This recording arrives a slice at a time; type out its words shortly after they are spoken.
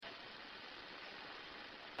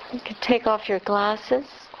You can take off your glasses.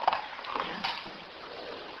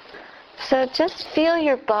 So just feel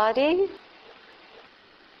your body.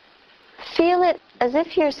 Feel it as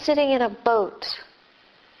if you're sitting in a boat.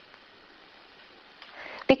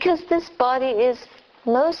 Because this body is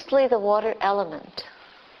mostly the water element.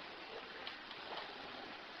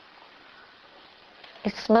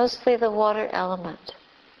 It's mostly the water element.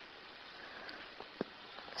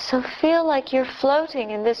 So feel like you're floating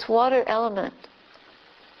in this water element.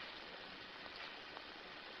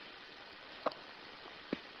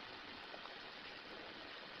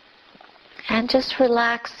 And just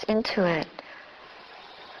relax into it.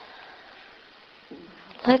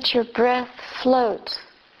 Let your breath float.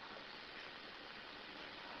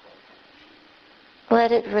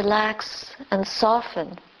 Let it relax and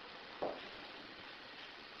soften.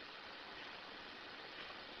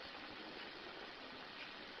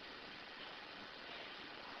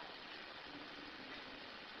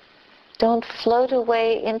 Don't float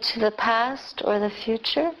away into the past or the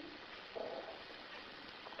future.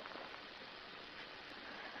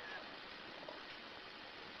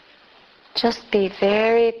 Just be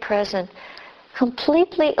very present,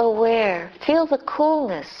 completely aware. Feel the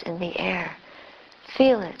coolness in the air.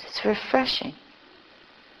 Feel it. It's refreshing.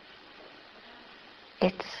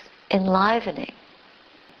 It's enlivening.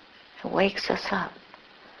 It wakes us up.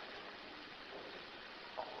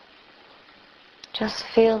 Just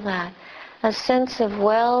feel that. A sense of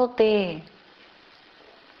well-being.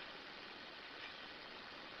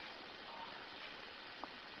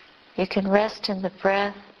 You can rest in the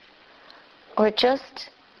breath or just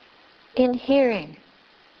in hearing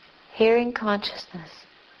consciousness.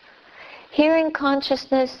 Hearing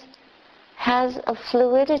consciousness has a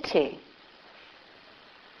fluidity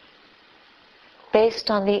based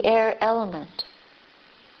on the air element.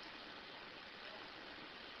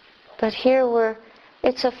 But here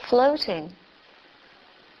it's a floating.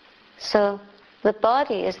 So the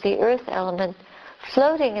body is the earth element,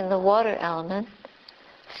 floating in the water element,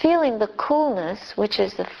 feeling the coolness, which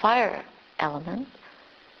is the fire element.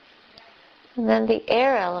 And then the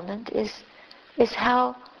air element is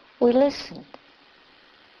how we listen.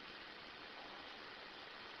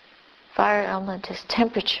 Fire element is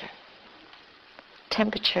temperature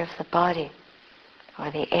of the body or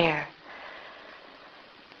the air.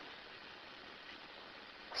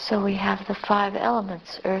 So we have the 5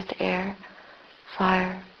 elements: earth, air,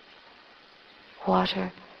 fire,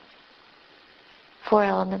 water, 4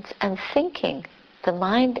 elements, and thinking, the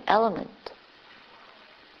mind element.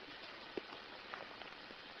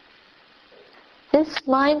 This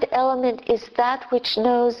mind element is that which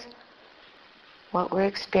knows what we're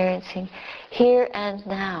experiencing here and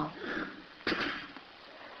now.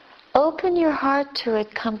 Open your heart to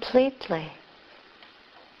it completely.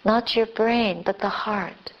 Not your brain, but the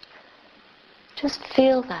heart. Just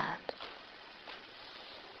feel that.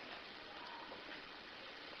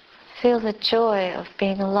 Feel the joy of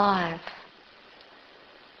being alive,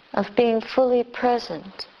 of being fully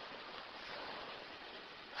present,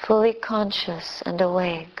 fully conscious and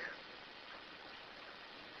awake.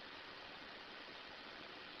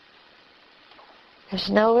 There's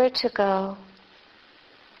nowhere to go,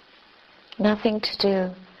 nothing to do,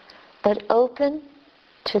 but open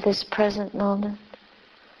to this present moment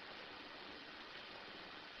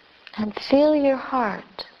and feel your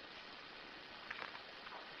heart.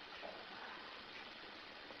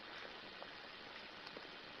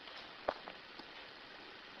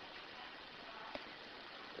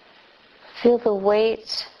 Feel the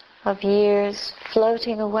weight of years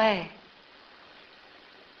floating away.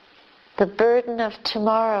 The burden of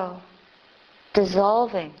tomorrow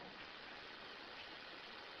dissolving.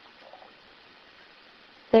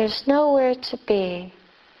 There's nowhere to be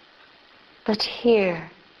but here,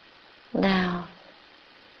 now.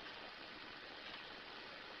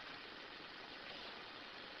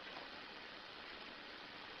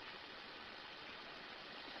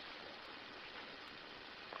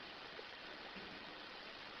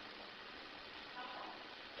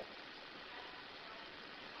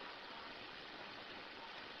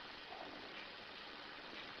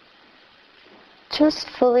 Just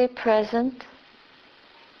fully present.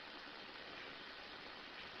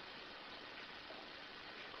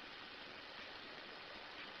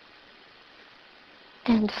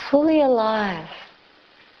 And fully alive.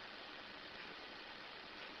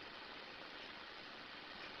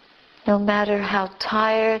 No matter how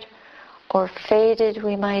tired or faded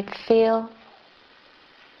we might feel,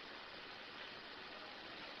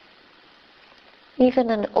 even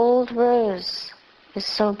an old rose is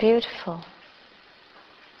so beautiful.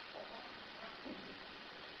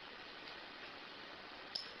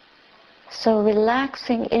 So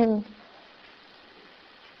relaxing in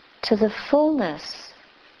to the fullness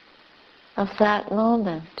of that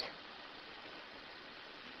moment,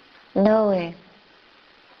 knowing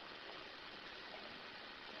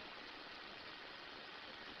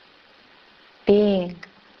being,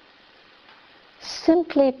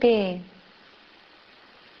 simply being,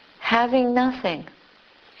 having nothing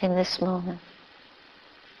in this moment.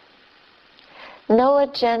 No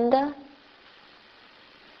agenda,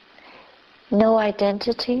 no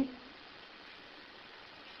identity,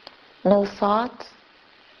 no thoughts,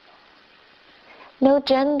 no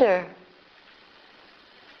gender,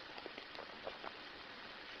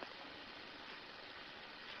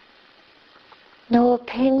 no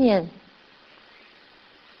opinion.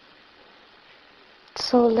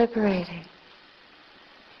 So liberating.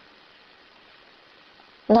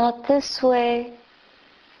 Not this way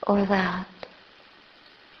or that.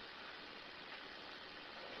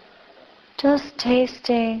 Just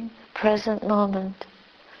tasting the present moment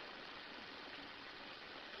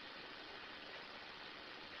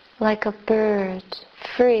like a bird,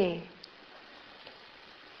 free.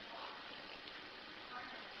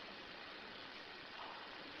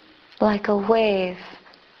 Like a wave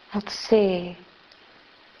at sea.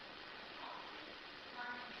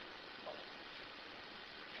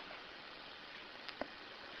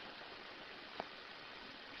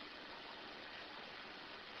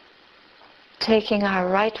 Taking our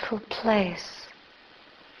rightful place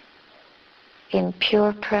in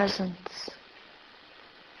pure presence.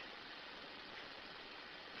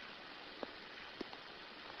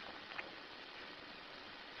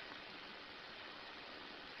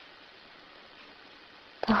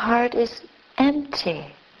 The heart is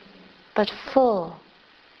empty but full.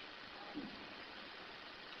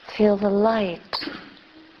 Feel the light,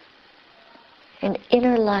 an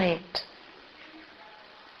inner light.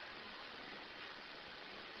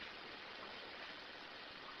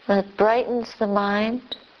 That brightens the mind,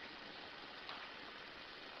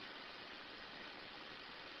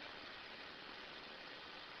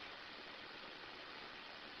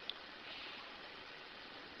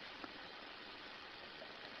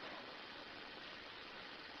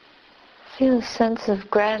 feel a sense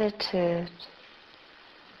of gratitude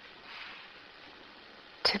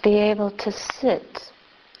to be able to sit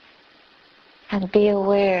and be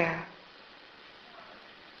aware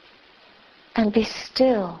and be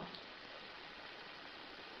still.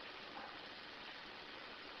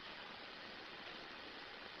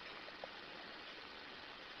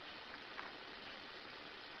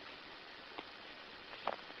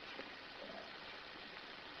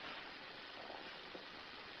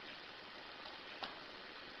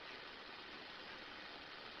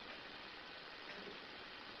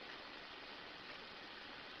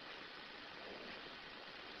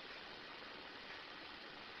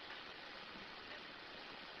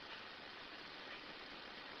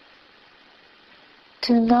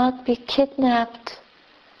 Do not be kidnapped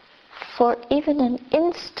for even an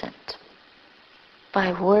instant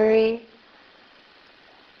by worry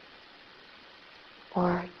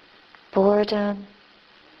or boredom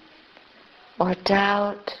or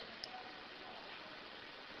doubt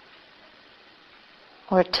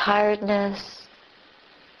or tiredness.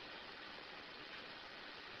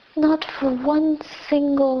 Not for one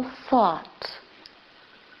single thought.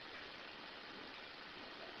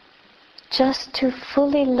 Just to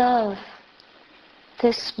fully love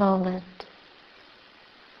this moment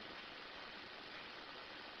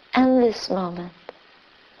and this moment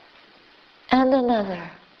and another,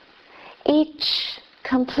 each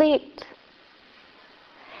complete,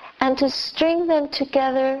 and to string them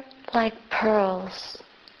together like pearls.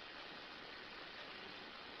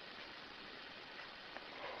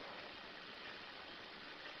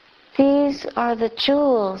 These are the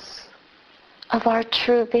jewels of our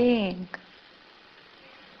true being.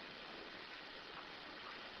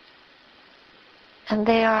 And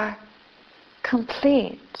they are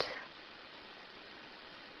complete,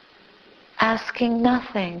 asking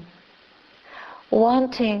nothing,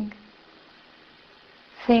 wanting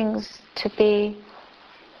things to be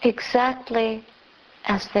exactly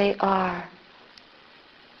as they are,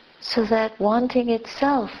 so that wanting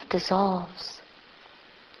itself dissolves.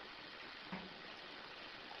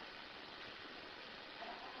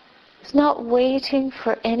 It's not waiting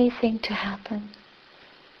for anything to happen.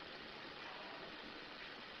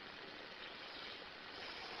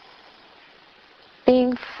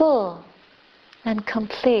 Being full and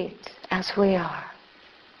complete as we are.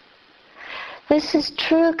 This is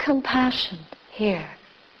true compassion here.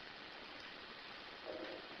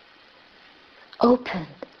 Open,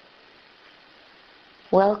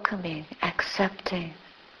 welcoming, accepting,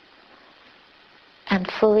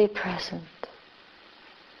 and fully present.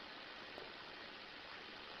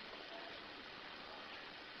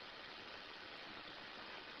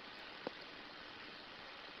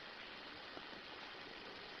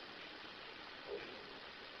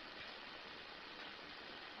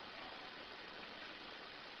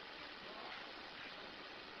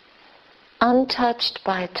 Untouched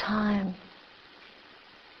by time,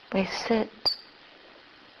 we sit.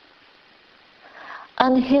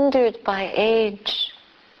 Unhindered by age,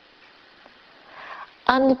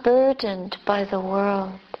 unburdened by the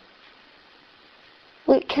world,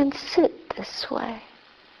 we can sit this way.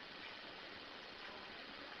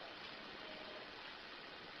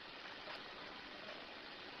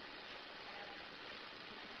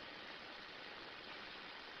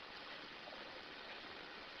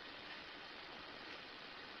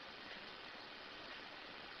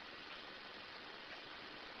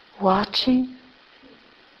 Watching,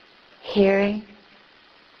 hearing,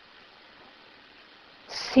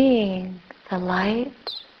 seeing the light,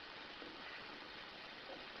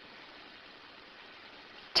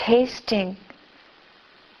 tasting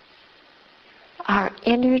our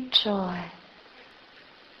inner joy.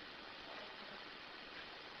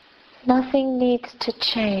 Nothing needs to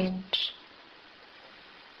change.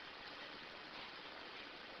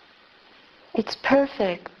 It's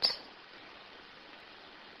perfect,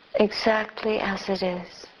 exactly as it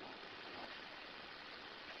is.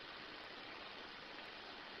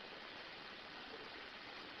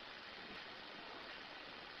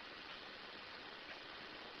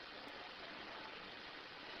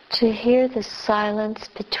 To hear the silence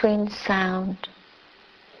between sound,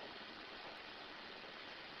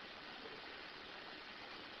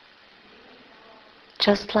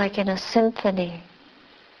 just like in a symphony,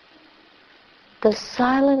 the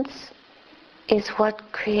silence is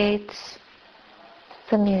what creates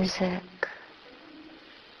the music.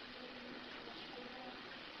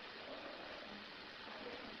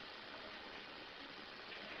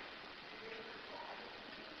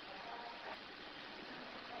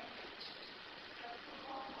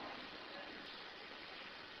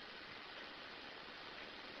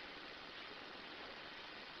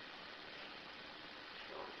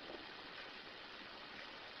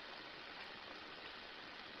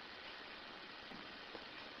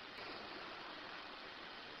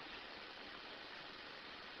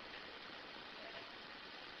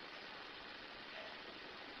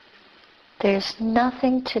 There's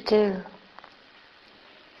nothing to do.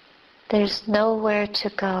 There's nowhere to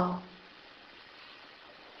go.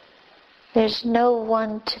 There's no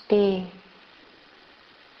one to be.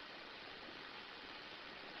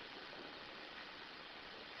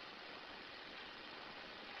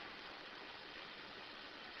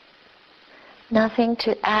 Nothing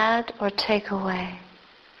to add or take away.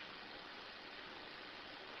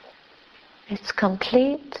 It's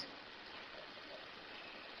complete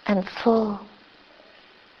and full,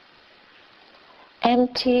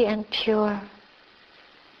 empty and pure.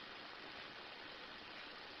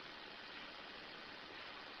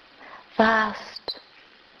 Vast,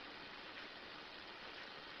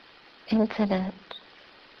 infinite,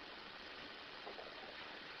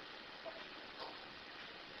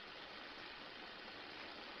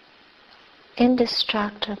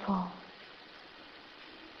 indestructible.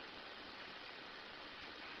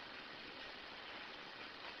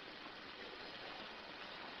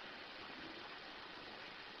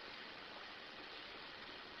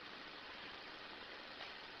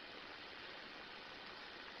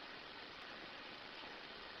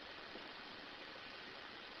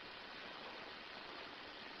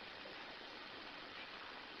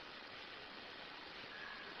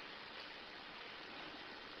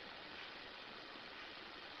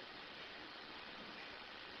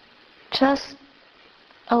 Just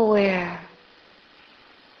aware.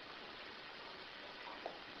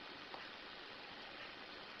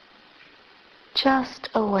 Just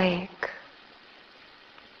awake.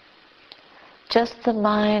 Just the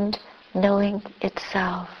mind knowing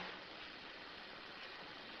itself.